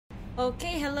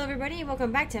Okay, hello everybody,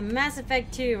 welcome back to Mass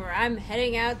Effect 2, where I'm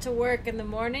heading out to work in the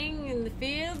morning in the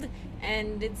field,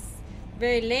 and it's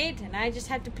very late, and I just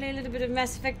have to play a little bit of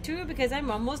Mass Effect 2 because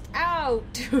I'm almost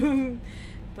out.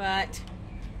 But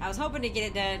I was hoping to get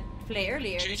it done, play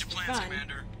earlier. Change of plans, fun.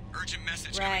 Commander. Urgent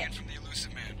message coming in from the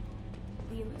Elusive Man.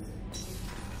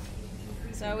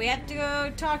 So we have to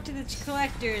go talk to the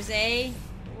collectors, eh?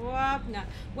 Whoop, no.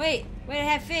 Wait, I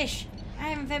have fish. I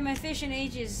haven't fed my fish in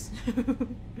ages.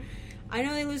 I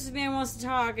know the Elusive Man wants to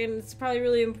talk, and it's probably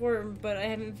really important, but I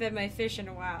haven't fed my fish in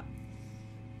a while.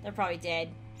 They're probably dead.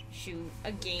 Shoot,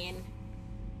 again.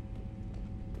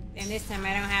 And this time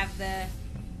I don't have the...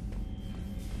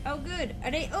 Oh, good.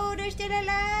 Are they... Oh, they're still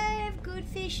alive! Good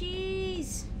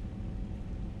fishies!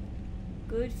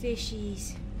 Good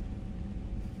fishies.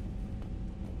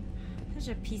 Such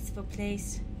a peaceful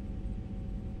place.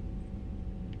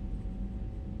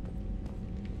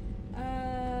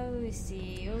 Let me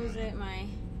see. What was it? My...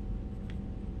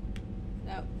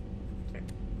 Oh.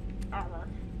 Armor.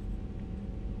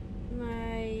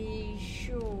 My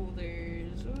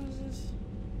shoulders. What was this?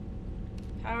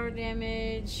 Power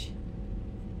damage.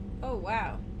 Oh,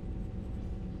 wow.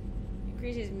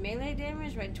 Increases melee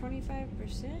damage by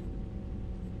 25%?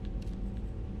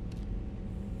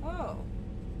 Oh.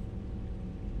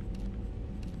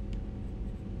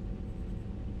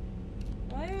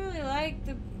 Well, I really like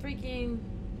the freaking...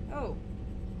 Oh.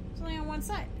 It's only on one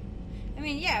side. I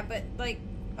mean, yeah, but, like,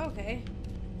 okay.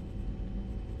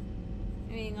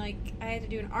 I mean, like, I had to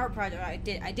do an art project. I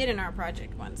did an art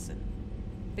project once and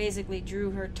basically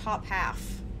drew her top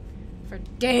half for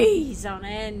days on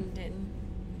end. And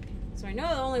so I know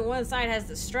that only one side has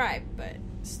the stripe, but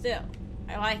still,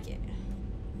 I like it.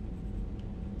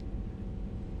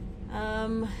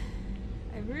 I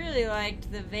really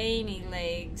liked the veiny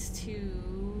legs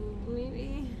too,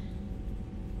 maybe.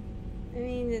 I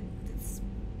mean,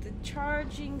 the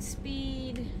charging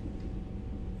speed,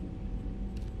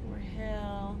 or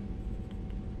hell.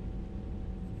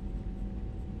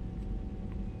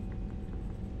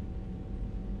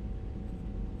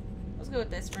 Let's go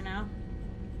with this for now.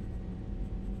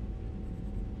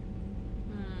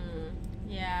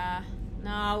 Yeah.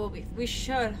 No, we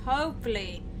should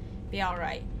hopefully be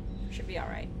alright. Should be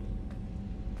alright.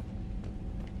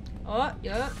 Oh,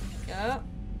 yup.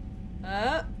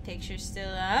 Oh, picture's still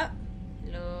up.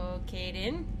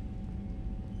 Locating.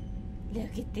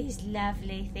 Look at these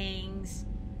lovely things.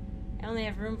 I only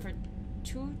have room for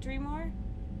 2, 3 more?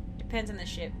 Depends on the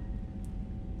ship.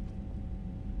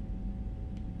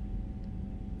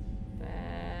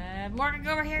 Morgan,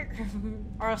 go over here.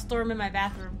 Or I'll store them in my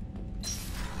bathroom.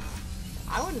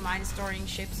 I wouldn't mind storing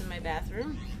ships in my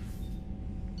bathroom.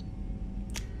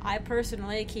 I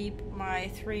personally keep my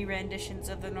 3 renditions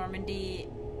of the Normandy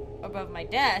above my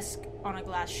desk on a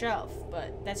glass shelf,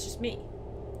 but that's just me.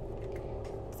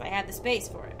 Because I have the space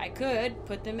for it. I could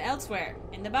put them elsewhere,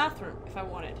 in the bathroom, if I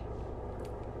wanted.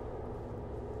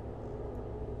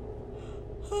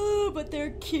 Oh, but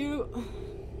they're cute.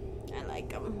 I like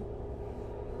them.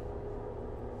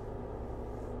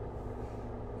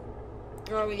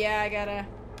 Oh, yeah,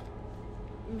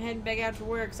 I'm heading back out to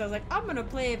work, so I was like, I'm gonna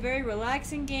play a very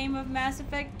relaxing game of Mass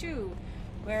Effect 2,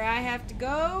 where I have to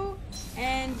go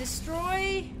and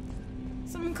destroy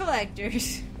some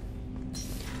collectors.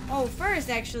 Oh, first,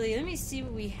 actually, let me see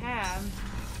what we have.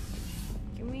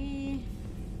 Can we...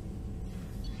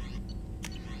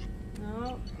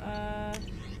 No,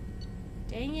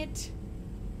 dang it.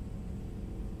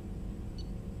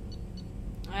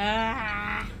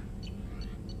 Ah!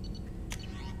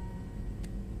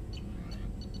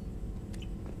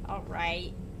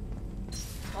 Alright.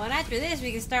 Well, and after this,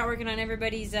 we can start working on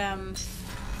everybody's,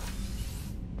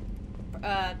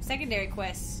 secondary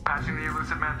quests. Passing the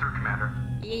Elusive Man through, Commander.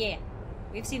 Yeah.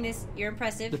 We've seen this. You're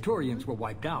impressive. The Turians were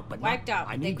wiped out, but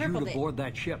I need you to board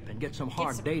that ship and get some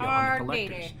hard data on the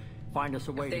collectors. Find us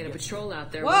a way to get... patrol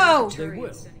out there. Whoa! They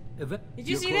will. Did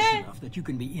you see close that? enough that you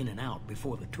can be in and out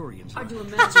before the Turians. Hard to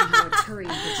imagine how a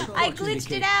Turian patrol... I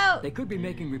glitched it out! They could be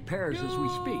making repairs as we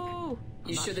speak.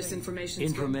 You sure this information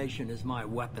Information is my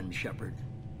weapon, Shepard.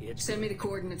 Send me the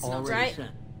coordinates. Already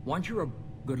sent. Once you're a...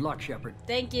 Good luck, Shepard.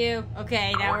 Thank you.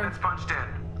 Okay, now we're... Coordinates punched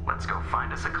in. Let's go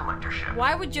find us a collector ship.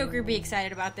 Why would Joker be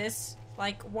excited about this?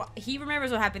 Like, he remembers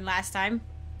what happened last time.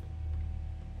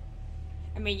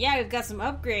 I mean, yeah, we've got some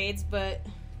upgrades, but...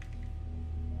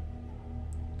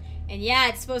 And yeah,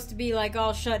 it's supposed to be, like,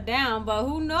 all shut down, but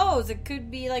who knows? It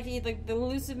could be, like the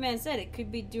Elusive Man said, it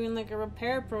could be doing, like, a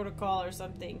repair protocol or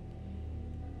something.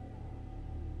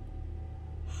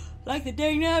 Like the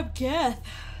dang up Geth.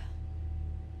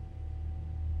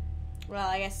 Well,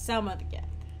 I guess some of the Geth.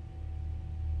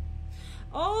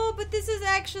 Oh, but this is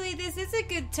a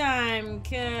good time,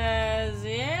 because,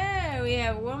 yeah, we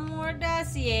have one more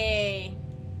dossier.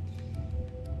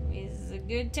 This is a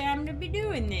good time to be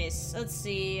doing this. Let's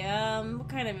see, what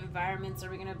kind of environments are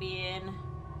we going to be in?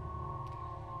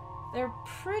 They're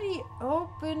pretty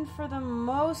open for the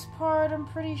most part, I'm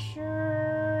pretty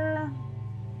sure.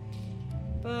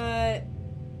 But,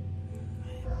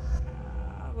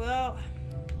 well...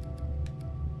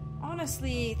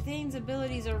 honestly, Thane's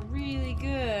abilities are really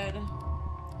good.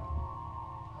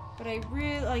 But I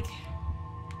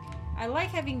like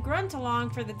having Grunt along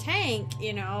for the tank,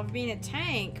 you know, being a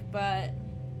tank, but...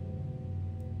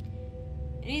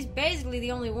 and he's basically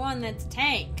the only one that's a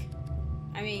tank.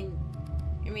 I mean,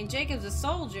 Jacob's a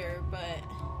soldier, but...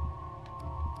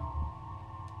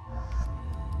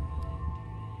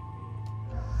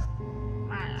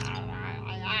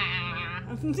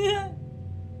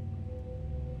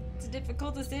 It's a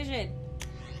difficult decision.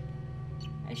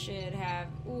 I should have...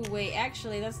 ooh, wait,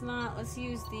 actually, that's not... let's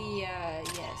use the,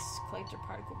 yes, collector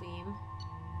particle beam.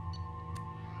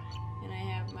 And I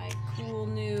have my cool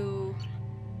new...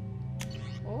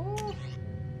 oh...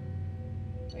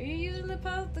 are you using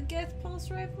the Geth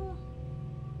pulse rifle?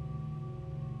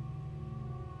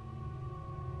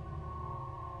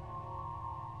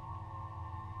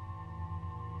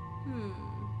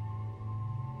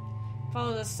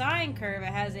 Follow the sine curve,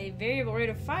 it has a variable rate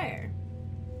of fire.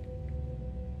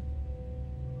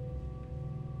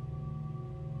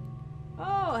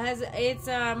 Oh, it's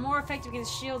more effective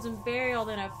against shields and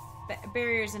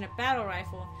barriers than a battle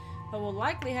rifle, but will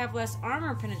likely have less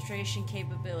armor penetration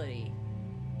capability.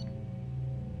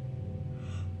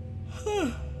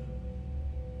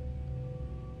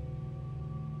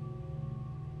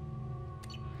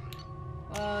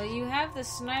 Well, you have the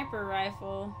sniper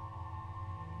rifle.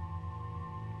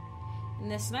 And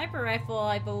the sniper rifle,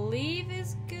 I believe,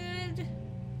 is good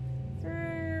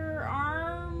for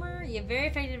armor. Yeah, very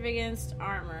effective against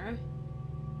armor.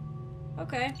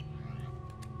 Okay.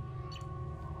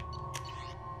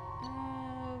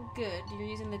 Good. You're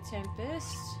using the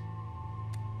Tempest.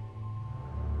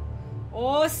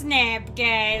 Oh, snap,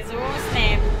 guys. Oh,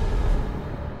 snap.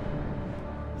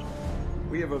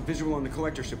 We have a visual on the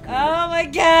collector ship. Oh, my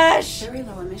gosh. Very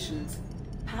low emissions.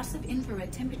 Passive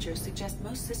infrared temperatures suggest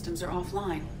most systems are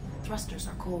offline. Thrusters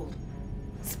are cold.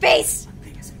 Space! That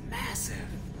thing is massive.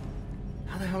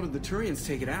 How the hell did the Turians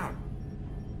take it out?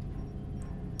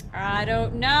 I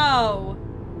don't know.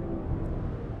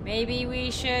 Maybe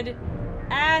we should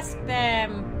ask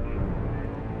them.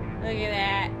 Look at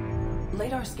that.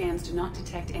 LADAR scans do not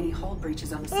detect any hull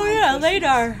breaches on the side. Oh yeah,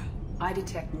 LADAR. I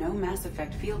detect no Mass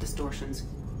Effect field distortions.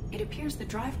 It appears the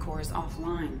drive core is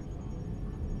offline.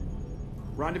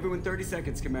 Rendezvous in 30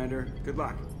 seconds, Commander. Good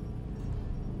luck.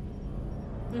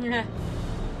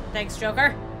 Thanks,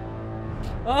 Joker.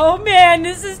 Oh man,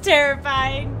 this is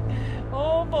terrifying.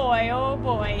 Oh boy, oh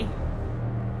boy.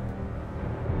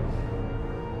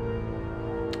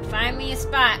 Find me a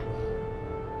spot.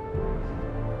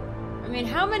 I mean,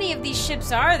 how many of these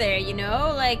ships are there, you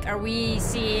know? Like, are we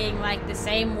seeing, like, the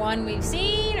same one we've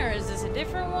seen, or is this a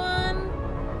different one?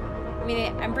 I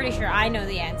mean, I'm pretty sure I know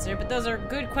the answer, but those are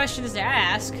good questions to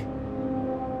ask.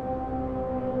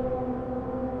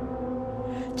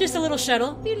 Just a little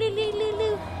shuttle. I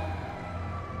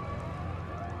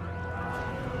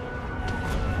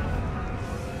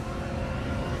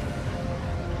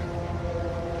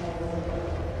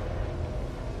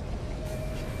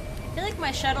feel like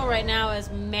my shuttle right now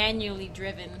is manually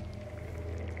driven.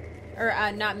 Or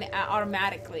not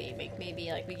automatically.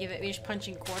 Maybe like we just punch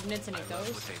in coordinates and it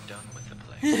goes. What they've done with the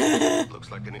place.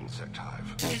 Looks like an insect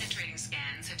hive. Penetrating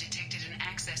scans have detected an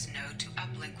access node to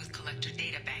uplink with collector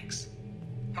data banks.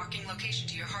 Marking location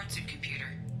to your hardsuit computer.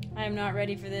 I am not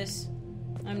ready for this.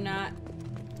 I'm not.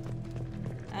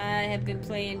 I have been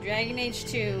playing Dragon Age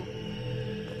 2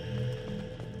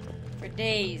 for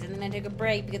days, and then I took a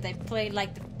break because I played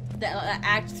like the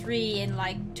Act 3 in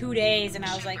like 2 days, and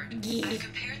I was like, I've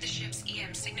compared the ship's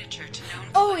EM signature to known.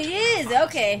 Oh, it is?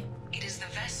 Okay. It is the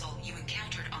vessel you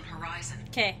encountered on Horizon.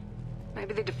 Okay.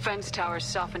 Maybe the defense towers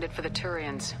softened it for the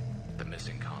Turians. The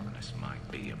missing colonists might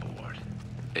be aboard.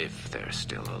 If they're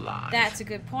still alive. That's a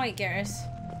good point, Garrus.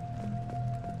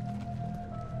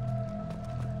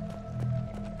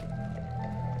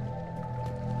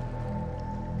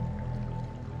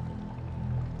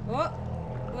 What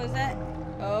was that?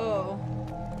 Oh.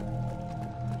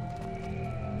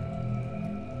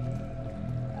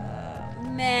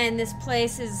 Man, this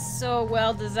place is so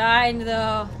well designed,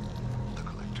 though. The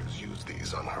collectors use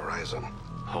these on Horizon.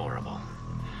 Horrible.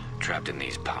 Trapped in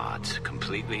these pods,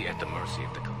 completely at the mercy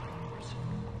of the collectors.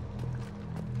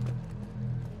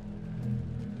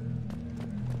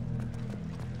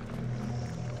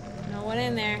 one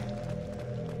in there.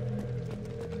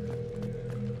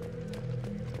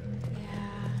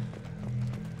 Yeah.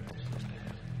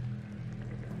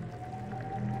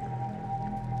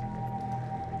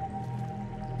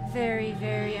 Very,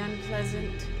 very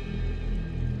unpleasant.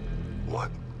 What?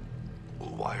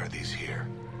 Why are these here?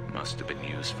 Must have been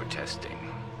used for testing.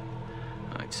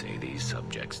 I'd say these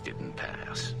subjects didn't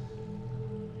pass.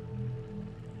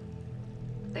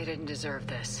 They didn't deserve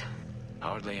this.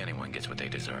 Hardly anyone gets what they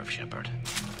deserve, Shepard.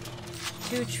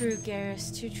 Too true,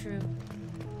 Garrus. Too true.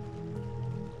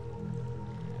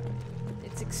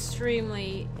 It's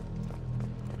extremely...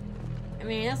 I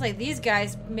mean, it's like these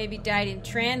guys maybe died in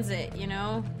transit, you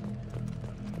know?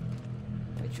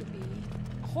 Which would be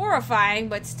horrifying,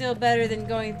 but still better than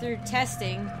going through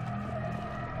testing.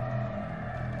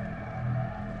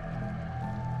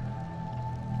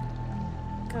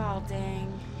 God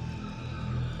dang.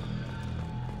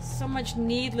 So much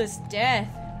needless death.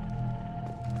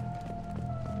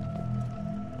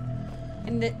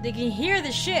 And they can hear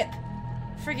the ship.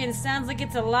 Friggin' sounds like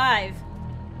it's alive.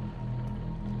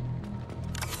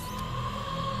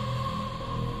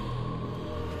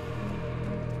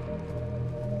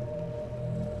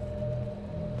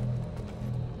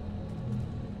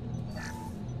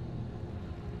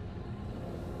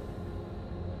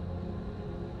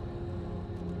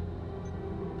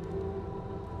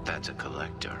 That's a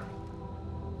collector.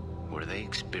 Were they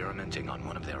experimenting on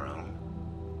one of their own?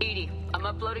 Edie, I'm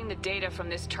uploading the data from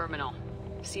this terminal.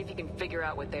 See if you can figure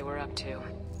out what they were up to.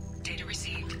 Data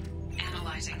received.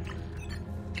 Analyzing.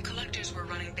 The collectors were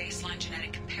running baseline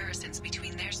genetic comparisons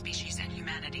between their species and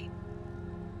humanity.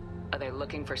 Are they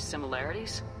looking for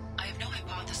similarities? I have no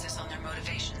hypothesis on their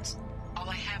motivations. All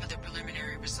I have are the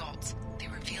preliminary results. They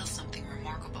reveal something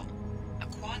remarkable. A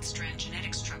quad-strand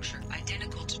genetic structure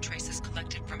identical to traces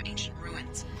collected from ancient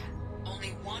ruins. Only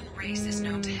one race is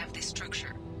known to have this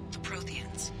structure, the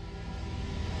Protheans.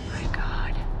 My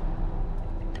God.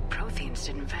 The Protheans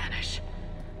didn't vanish.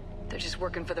 They're just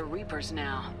working for the Reapers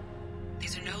now.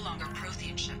 These are no longer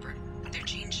Prothean, Shepard. Their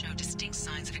genes show distinct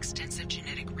signs of extensive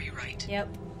genetic rewrite. Yep.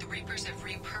 The Reapers have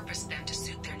repurposed them to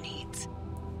suit their needs.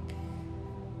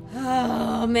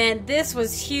 Oh man, this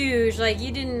was huge. Like,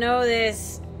 you didn't know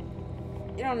this.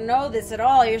 You don't know this at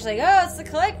all. You're just like, oh, it's the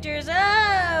collectors.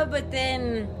 Ah, but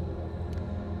then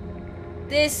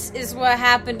this is what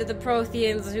happened to the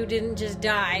Protheans who didn't just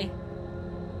die.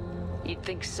 You'd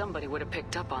think somebody would have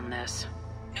picked up on this.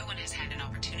 No one has had an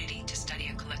opportunity to study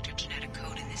a collector genetic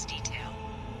code in this detail.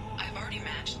 I've already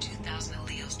matched 2,000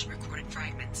 alleles to recorded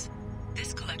fragments.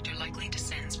 This collector likely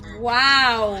descends from a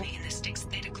colony in the Styx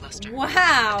Theta cluster. Wow.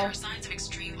 But there are signs of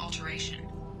extreme alteration.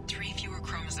 3 fewer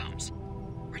chromosomes.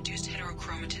 Reduced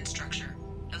heterochromatin structure.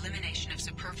 Elimination of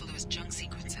superfluous junk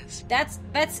sequences. That's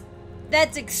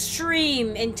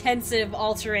extreme intensive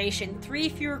alteration. 3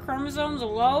 fewer chromosomes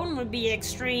alone would be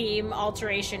extreme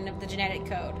alteration of the genetic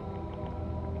code.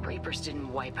 Reapers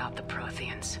didn't wipe out the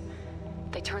Protheans.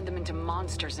 They turned them into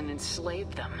monsters and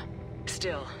enslaved them.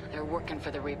 Still, they're working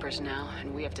for the Reapers now,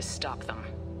 and we have to stop them.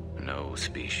 No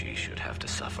species should have to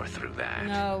suffer through that.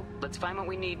 No. Let's find what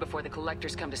we need before the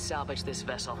collectors come to salvage this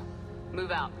vessel.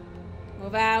 Move out.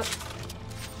 Move out.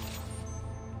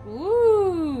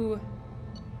 Ooh.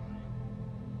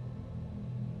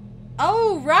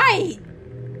 Oh, right.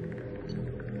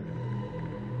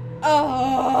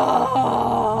 Oh.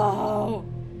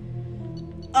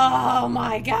 Oh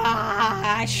my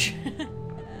gosh.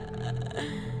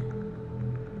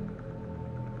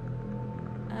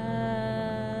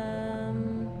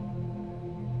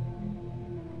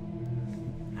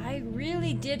 I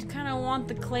really did kind of want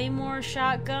the Claymore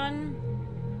shotgun.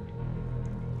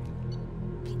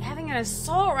 Having an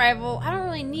assault rifle, I don't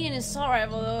really need an assault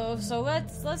rifle though, so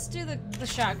let's do the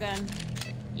shotgun.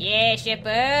 Yeah,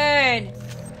 Shepard.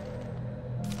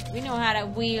 We know how to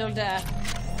wield a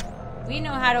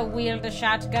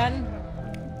shotgun.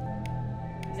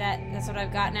 That's what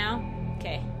I've got now?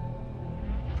 Okay.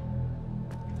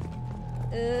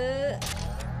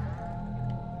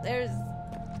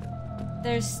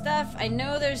 There's stuff. I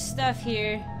know there's stuff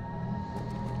here.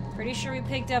 Pretty sure we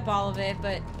picked up all of it,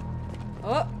 but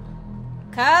oh,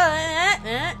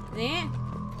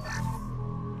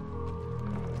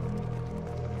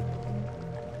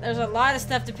 there's a lot of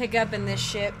stuff to pick up in this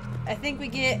ship. I think we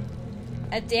get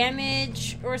a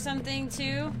damage or something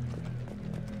too.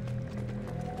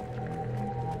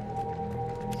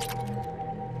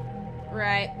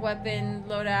 Right, weapon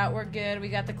loadout. We're good. We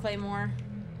got the Claymore.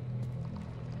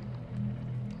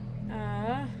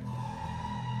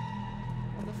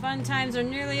 Well, the fun times are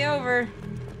nearly over.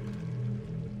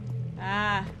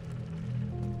 Ah.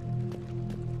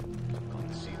 On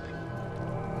the ceiling.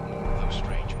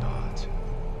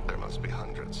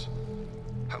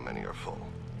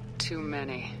 too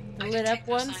many. The lit up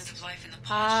no ones? signs of life in the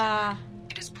pod,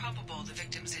 It is probable the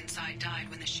victims inside died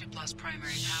when the ship lost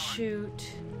primary power.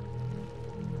 Shoot.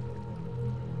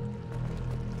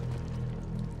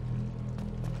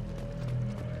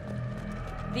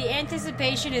 The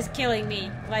anticipation is killing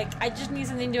me. Like, I just need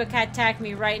something to attack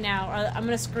me right now, or I'm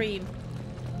gonna scream.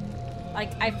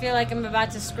 Like, I feel like I'm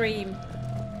about to scream.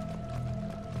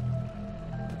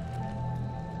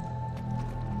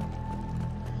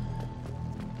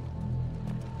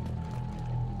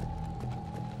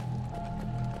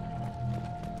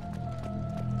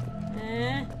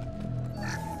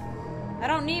 I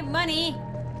don't need money.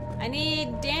 I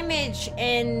need damage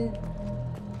and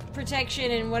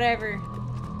protection and whatever.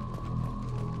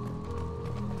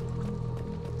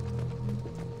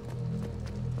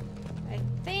 I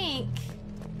think.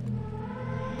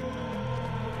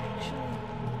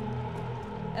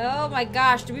 Oh my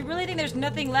gosh, do we really think there's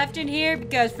nothing left in here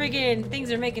because friggin'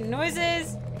 things are making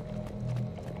noises?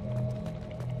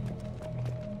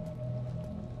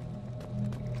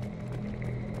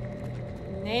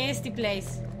 Nasty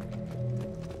place.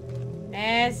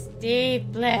 Nasty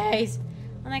place.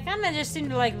 I'm like, I'm gonna just seem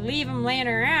to like leave them laying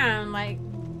around, like.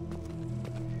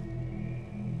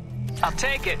 I'll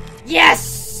take it.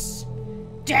 Yes!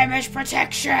 Damage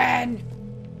protection!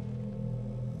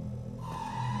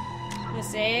 I'm gonna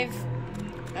save.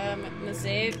 I'm gonna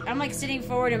save. I'm like sitting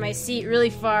forward in my seat really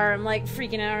far. I'm like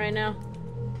freaking out right now.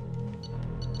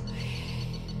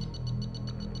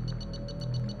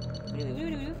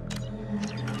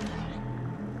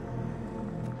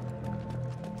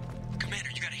 Commander,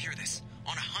 you gotta hear this.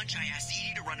 On a hunch, I asked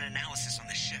Edie to run an analysis on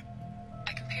this ship.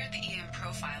 I compared the EM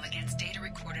profile against data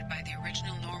recorded by the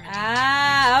original Normandy.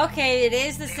 Ah, okay, it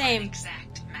is the They are same. an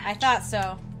exact match. I thought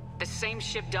so. The same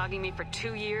ship dogging me for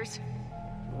 2 years?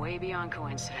 Way beyond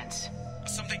coincidence.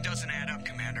 Something doesn't add up,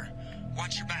 Commander.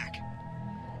 Watch your back.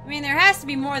 I mean, there has to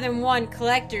be more than one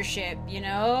collector ship, you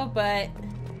know, but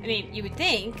I mean, you would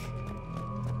think.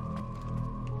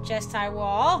 Chest high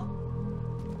wall.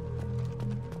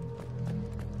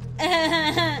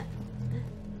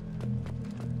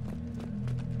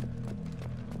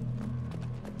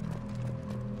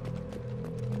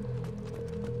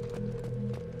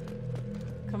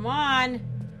 Come on.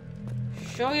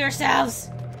 Show yourselves.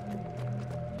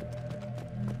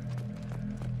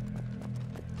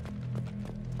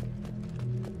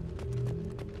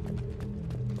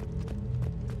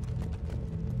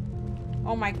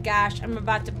 Oh my gosh, I'm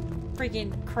about to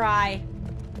freaking cry.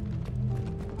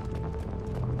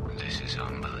 This is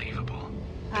unbelievable.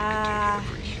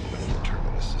 Every human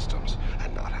terminus systems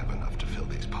and not have enough to fill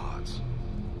these pods.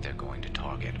 They're going to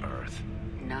target Earth.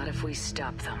 Not if we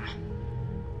stop them.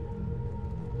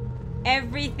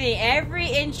 Everything, every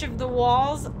inch of the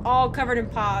walls, all covered in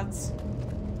pods.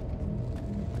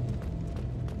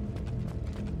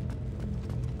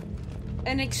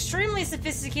 An extremely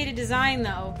sophisticated design,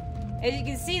 though. As you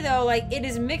can see, though, like, it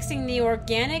is mixing the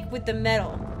organic with the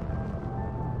metal.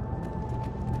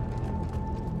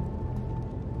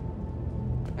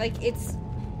 Like, it's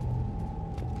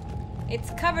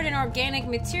covered in organic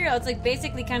material. It's, like,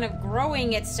 basically kind of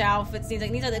growing itself. It seems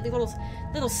like these are the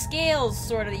little scales,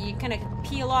 sort of, that you kind of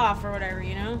peel off or whatever,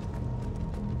 you know?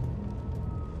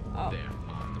 Oh.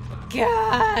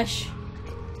 Gosh.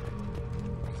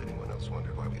 Has anyone else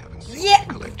wondered why we haven't seen Yeah.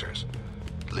 collectors,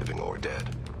 living or dead?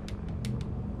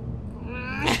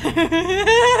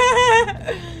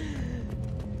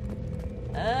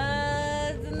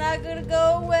 It's not gonna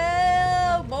go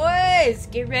well, boys.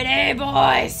 Get ready,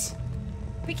 boys.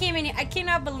 We came in here. I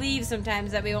cannot believe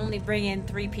sometimes that we only bring in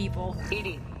 3 people.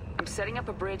 Edie, I'm setting up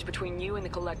a bridge between you and the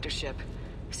collector ship.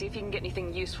 See if you can get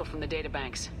anything useful from the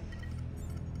databanks.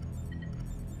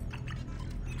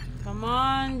 Come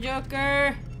on,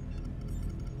 Joker.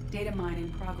 Data mine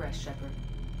in progress, Shepard.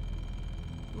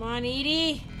 Come on,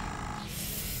 Edie.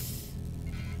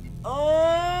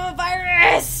 Oh,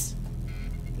 virus!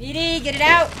 Edie, get it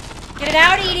out! Get it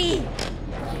out, Edie!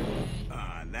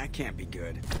 That can't be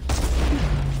good.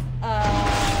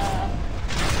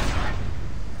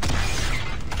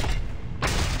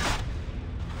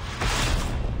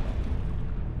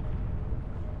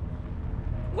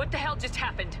 What the hell just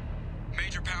happened?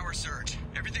 Major power surge.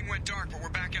 Everything went dark, but we're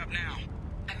back up now.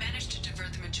 I managed to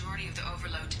divert the majority of the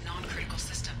overload to non-critical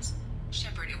systems.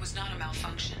 Shepard, it was not a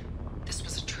malfunction. This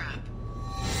was a trap.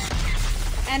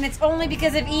 And it's only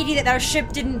because of Edie that our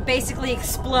ship didn't basically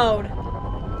explode.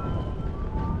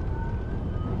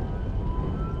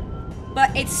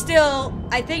 But it's still,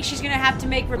 I think she's gonna have to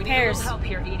make repairs. We need a little help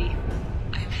here, Edie.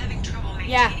 I am having trouble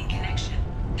maintaining connection.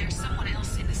 There's someone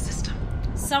else in the system.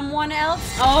 Someone else?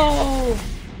 Oh!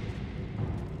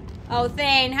 Oh,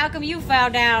 Thane, how come you fell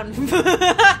down?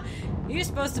 You're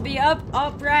supposed to be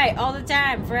upright all the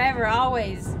time, forever,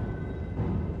 always.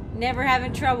 Never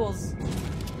having troubles.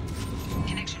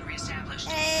 Connection reestablished.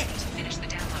 Need to finish the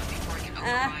download before I can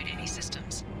override any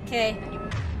systems. Okay.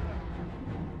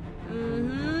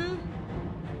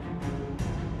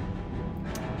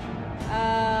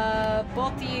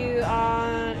 Both of you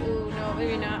on... Ooh, no,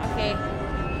 maybe not. Okay.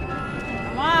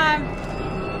 Come on.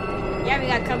 Yeah, we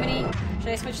got company. Should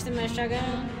I switch to my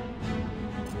shotgun?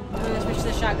 I'm gonna switch to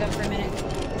the shotgun for a minute.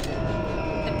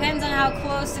 Depends on how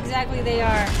close exactly they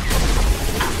are.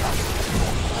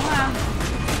 Come on.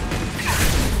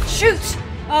 Shoot!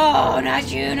 Oh, not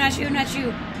you, not you, not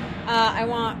you. I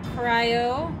want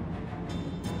cryo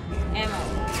ammo.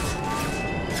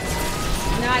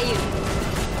 Not you.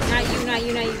 Not you, not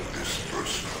you, not you.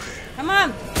 Come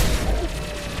on! I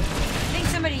think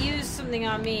somebody used something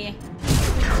on me.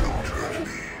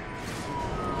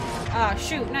 Oh,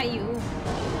 shoot, not you.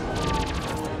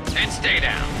 And stay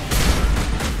down.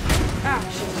 Oh,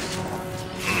 shoot.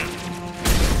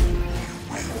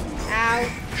 Ow.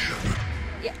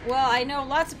 Yeah, well, I know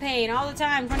lots of pain all the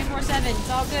time, 24/7. It's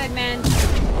all good, man.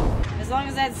 As long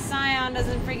as that Scion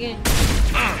doesn't freaking...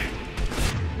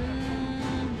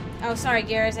 Oh, sorry,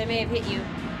 Garrus. I may have hit you.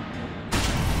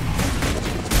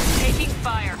 Taking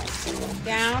fire.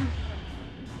 Down.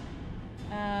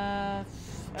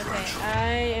 Okay.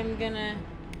 I am gonna...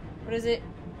 What is it?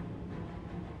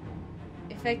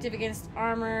 Effective against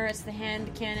armor. It's the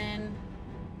hand cannon.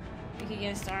 Weak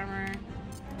against armor.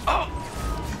 Oh!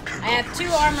 I have 2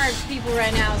 armored people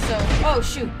right now, so... Oh,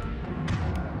 shoot.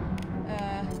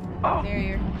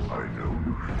 Barrier.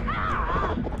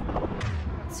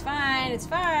 It's fine, it's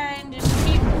fine. Just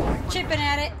keep chipping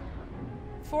at it.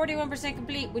 41%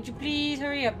 complete. Would you please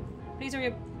hurry up? Please hurry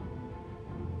up.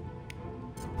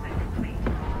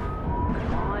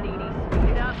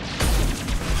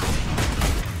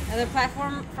 Another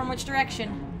platform from which direction?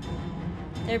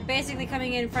 They're basically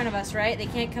coming in front of us, right? They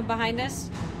can't come behind us?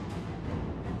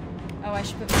 Oh, I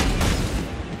should put my...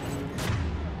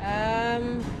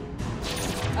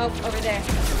 Oh, over there.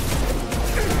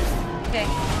 Okay.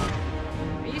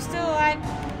 Are you still alive?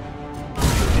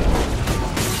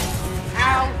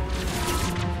 Ow.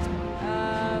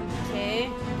 Okay.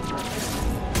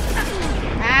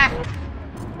 Ah!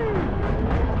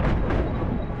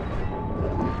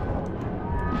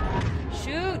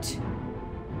 Shoot!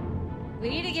 We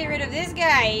need to get rid of this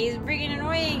guy. He's freaking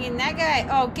annoying, and that guy...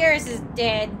 Oh, Garrus is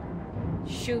dead.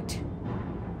 Shoot.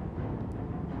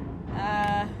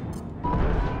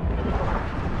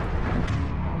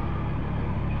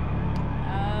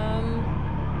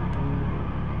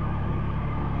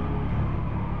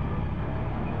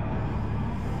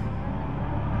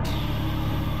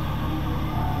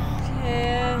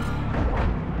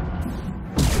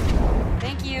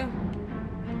 Thank you.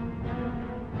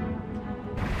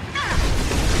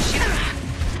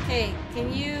 Okay,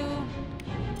 can you...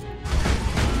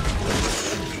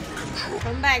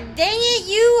 Come back. Dang it,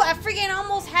 you! I freaking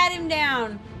almost had him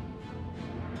down.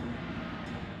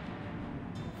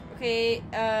 Okay,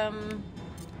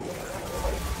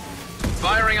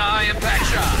 Firing a high impact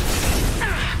shot.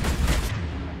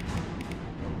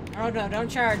 Oh no, don't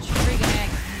charge. Freaking heck.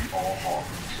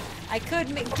 I could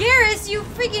make... Garrus, you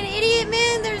freaking idiot,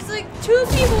 man! There's like 2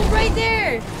 people right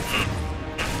there!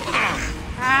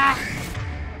 Ah!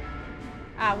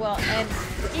 Ah, well, and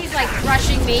he's like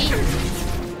rushing me.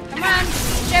 Come on,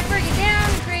 Shepard, get down,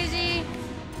 crazy!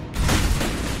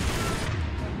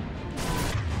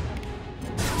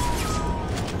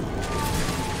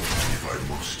 I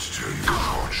must tell you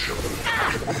how Shepard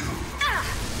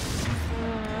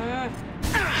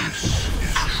This is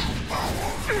true power.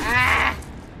 Ah!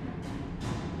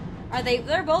 Are they?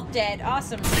 They're both dead.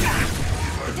 Awesome.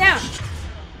 Get down.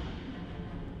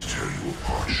 Tear you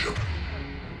apart, Shepard.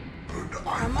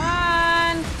 Come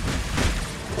on.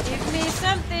 Give me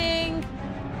something.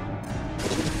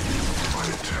 My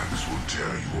attacks will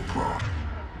tear you apart.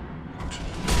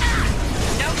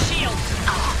 No shield.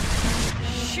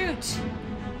 Shoot.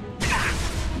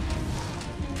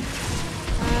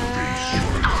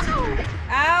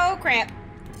 Oh, crap.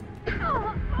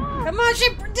 Come on,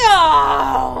 Shepard.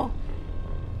 Oh!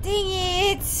 Dang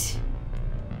it.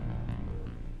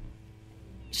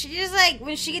 She just like,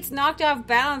 when she gets knocked off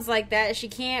balance like that, she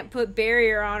can't put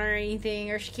barrier on or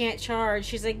anything, or she can't charge.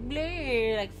 She's like,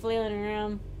 bleh, like flailing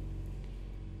around.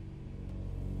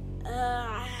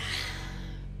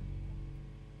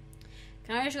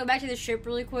 Can I just go back to the ship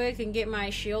really quick and get my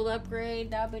shield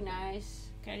upgrade? That'd be nice.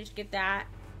 Can I just get that?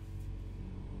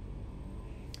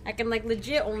 I can like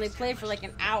legit only play for like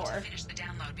an hour. Finish the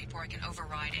download before I can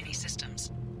override any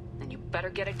systems. Then you better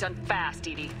get it done fast,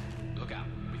 Edie. Look out.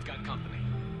 We've got company.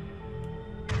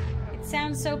 It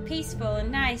sounds so peaceful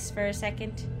and nice for a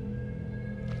second.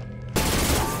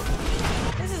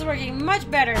 This is working much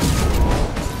better.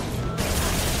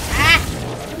 Ah!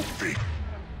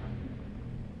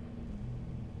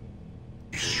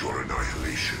 Is your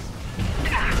annihilation.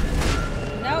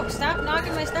 No, stop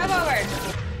knocking my stuff over.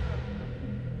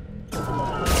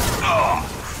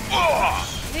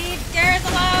 Leave Garrus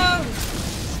alone!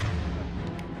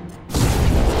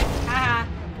 Haha.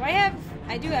 Do I have...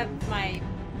 I do have my...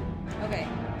 Okay.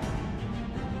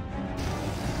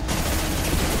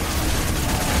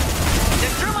 They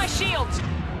threw my shields!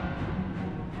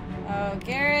 Oh,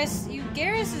 Garrus.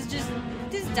 Garrus is just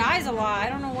dies a lot. I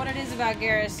don't know what it is about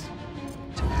Garrus.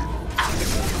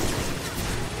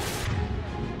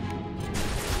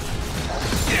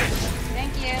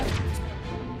 Thank you.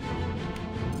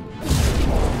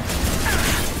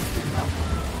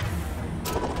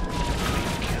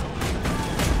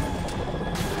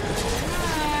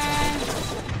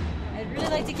 I'd really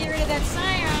like to get rid of that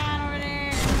Scion over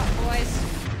there. Come on, boys.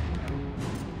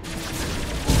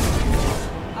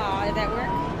 Oh, did that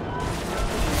work?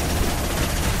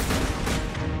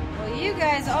 Well, you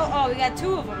guys. Oh, we got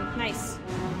 2 of them. Nice.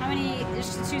 How many?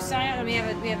 There's 2 Scion. We have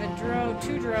a drone.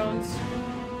 2 drones.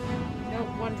 Nope,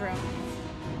 1 drone.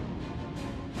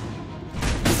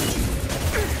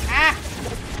 Ah!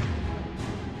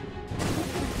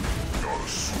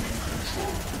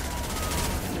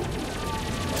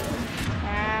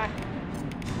 Ah.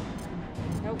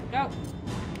 Nope, nope.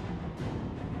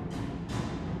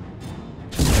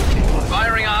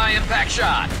 Firing a high impact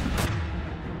shot.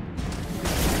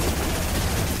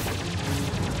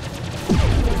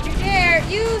 Don't you dare!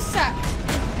 You suck!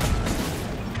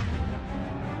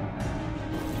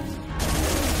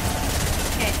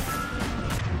 Okay.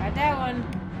 Got that one.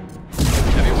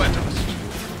 Heavy weapons.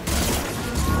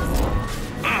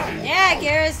 Yeah,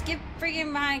 Garrus, get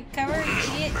freaking behind cover, you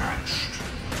idiot.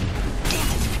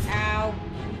 Ow.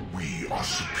 We are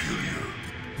superior.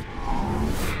 I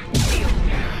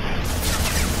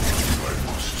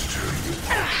must tell you.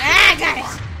 Ah, got it!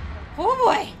 Oh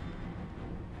boy!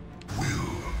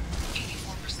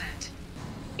 84%.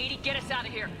 Edie, get us out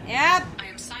of here. Yep. I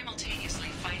am simultaneously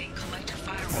fighting collector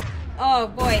firewall. Oh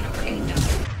boy.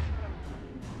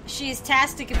 She is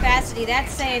tasked to capacity.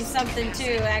 That's saying something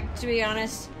too, to be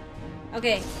honest.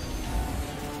 Okay.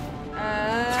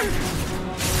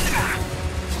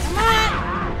 Come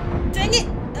on! Dang it!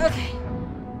 Okay.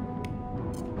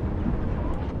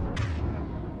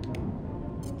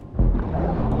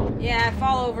 Yeah,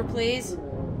 fall over, please.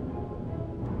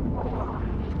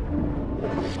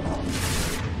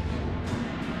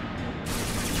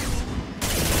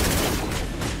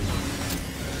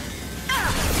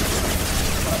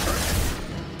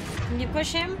 Can you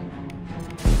push him?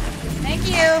 Thank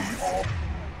you.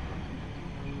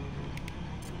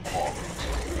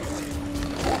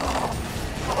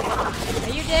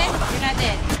 Are you dead? You're not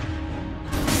dead.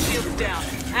 Shields down.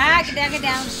 Ah, get down, get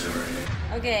down.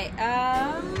 Okay,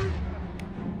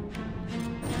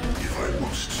 If I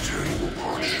must tell you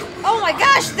apart, Shepard. oh my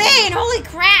gosh, Thane! Holy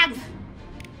crap!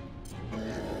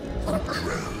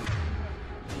 Drell.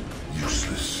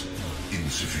 Useless.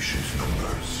 Insufficient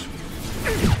numbers.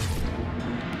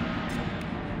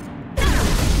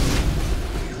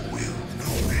 You will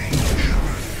know me,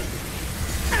 Shepard.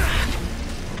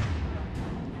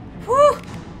 Whew!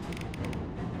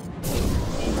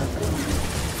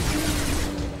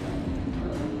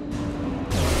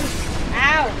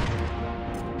 Ow!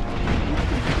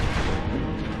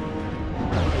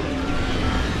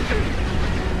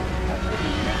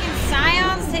 Freaking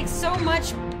Scions take so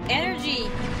much energy.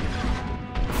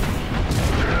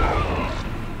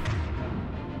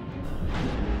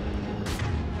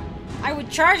 I would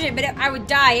charge it, but I would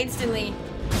die instantly.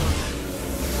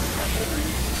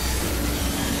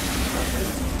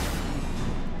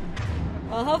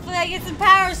 Well, hopefully I get some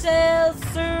power cells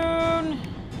soon.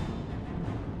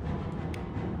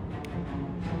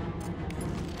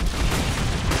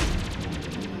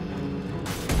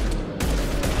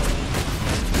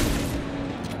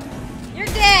 You're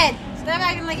dead! Stop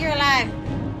acting like you're alive.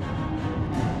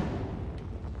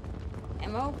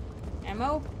 Ammo?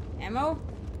 Ammo? Ammo?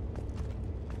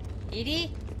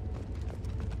 Edie?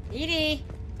 Edie?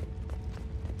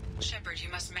 Shepard, you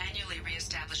must manually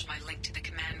reestablish my link to the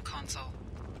command console.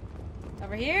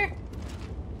 Over here?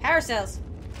 Power cells.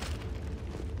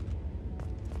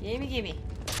 Gimme, gimme.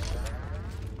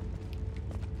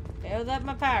 Build up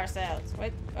my power cells.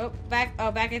 What? Oh, back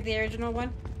at the original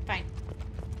one? Fine.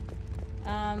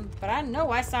 But I know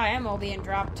I saw ammo being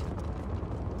dropped.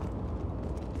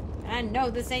 And I know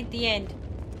this ain't the end.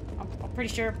 I'm pretty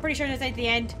sure this ain't the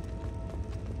end.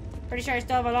 Pretty sure I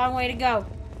still have a long way to go.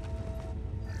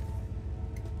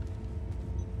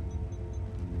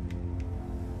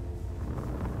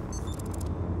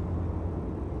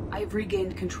 I've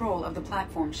regained control of the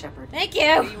platform, Shepard. Thank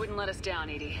you! You wouldn't let us down,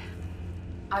 Edie.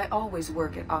 I always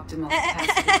work at optimal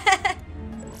capacity.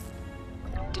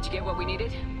 Did you get what we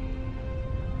needed?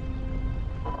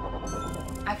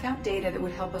 I found data that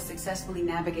would help us successfully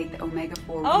navigate the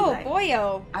Omega-4 Oh, relay.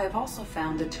 boyo! I have also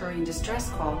found a Turian distress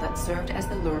call that served as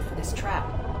the lure for this trap.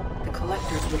 The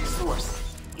collectors were the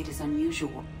source. It is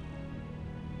unusual.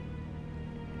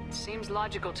 Seems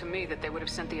logical to me that they would have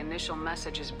sent the initial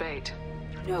message as bait.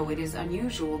 No, it is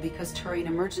unusual because Turian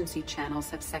emergency channels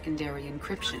have secondary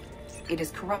encryption. It is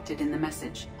corrupted in the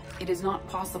message. It is not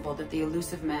possible that the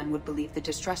elusive man would believe the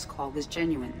distress call was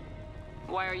genuine.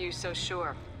 Why are you so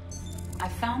sure? I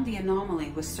found the anomaly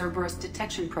with Cerberus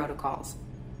detection protocols.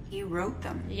 He wrote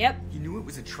them. Yep. He knew it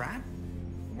was a trap?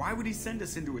 Why would he send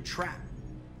us into a trap?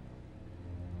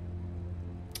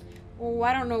 Oh,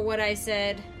 I don't know what I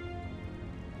said.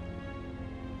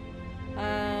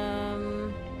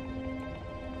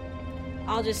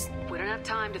 I'll just... We don't have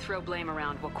time to throw blame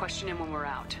around. We'll question him when we're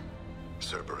out.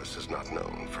 Cerberus is not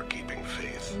known for keeping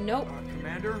faith. Nope.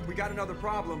 Commander, we got another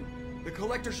problem. The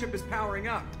collector ship is powering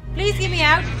up. Please get me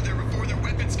out. Out of there before their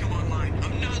weapons come online.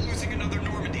 I'm not losing another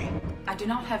Normandy. I do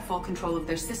not have full control of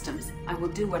their systems. I will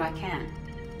do what I can.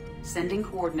 Sending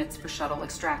coordinates for shuttle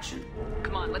extraction.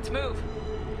 Come on, let's move.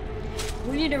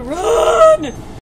 We need to run!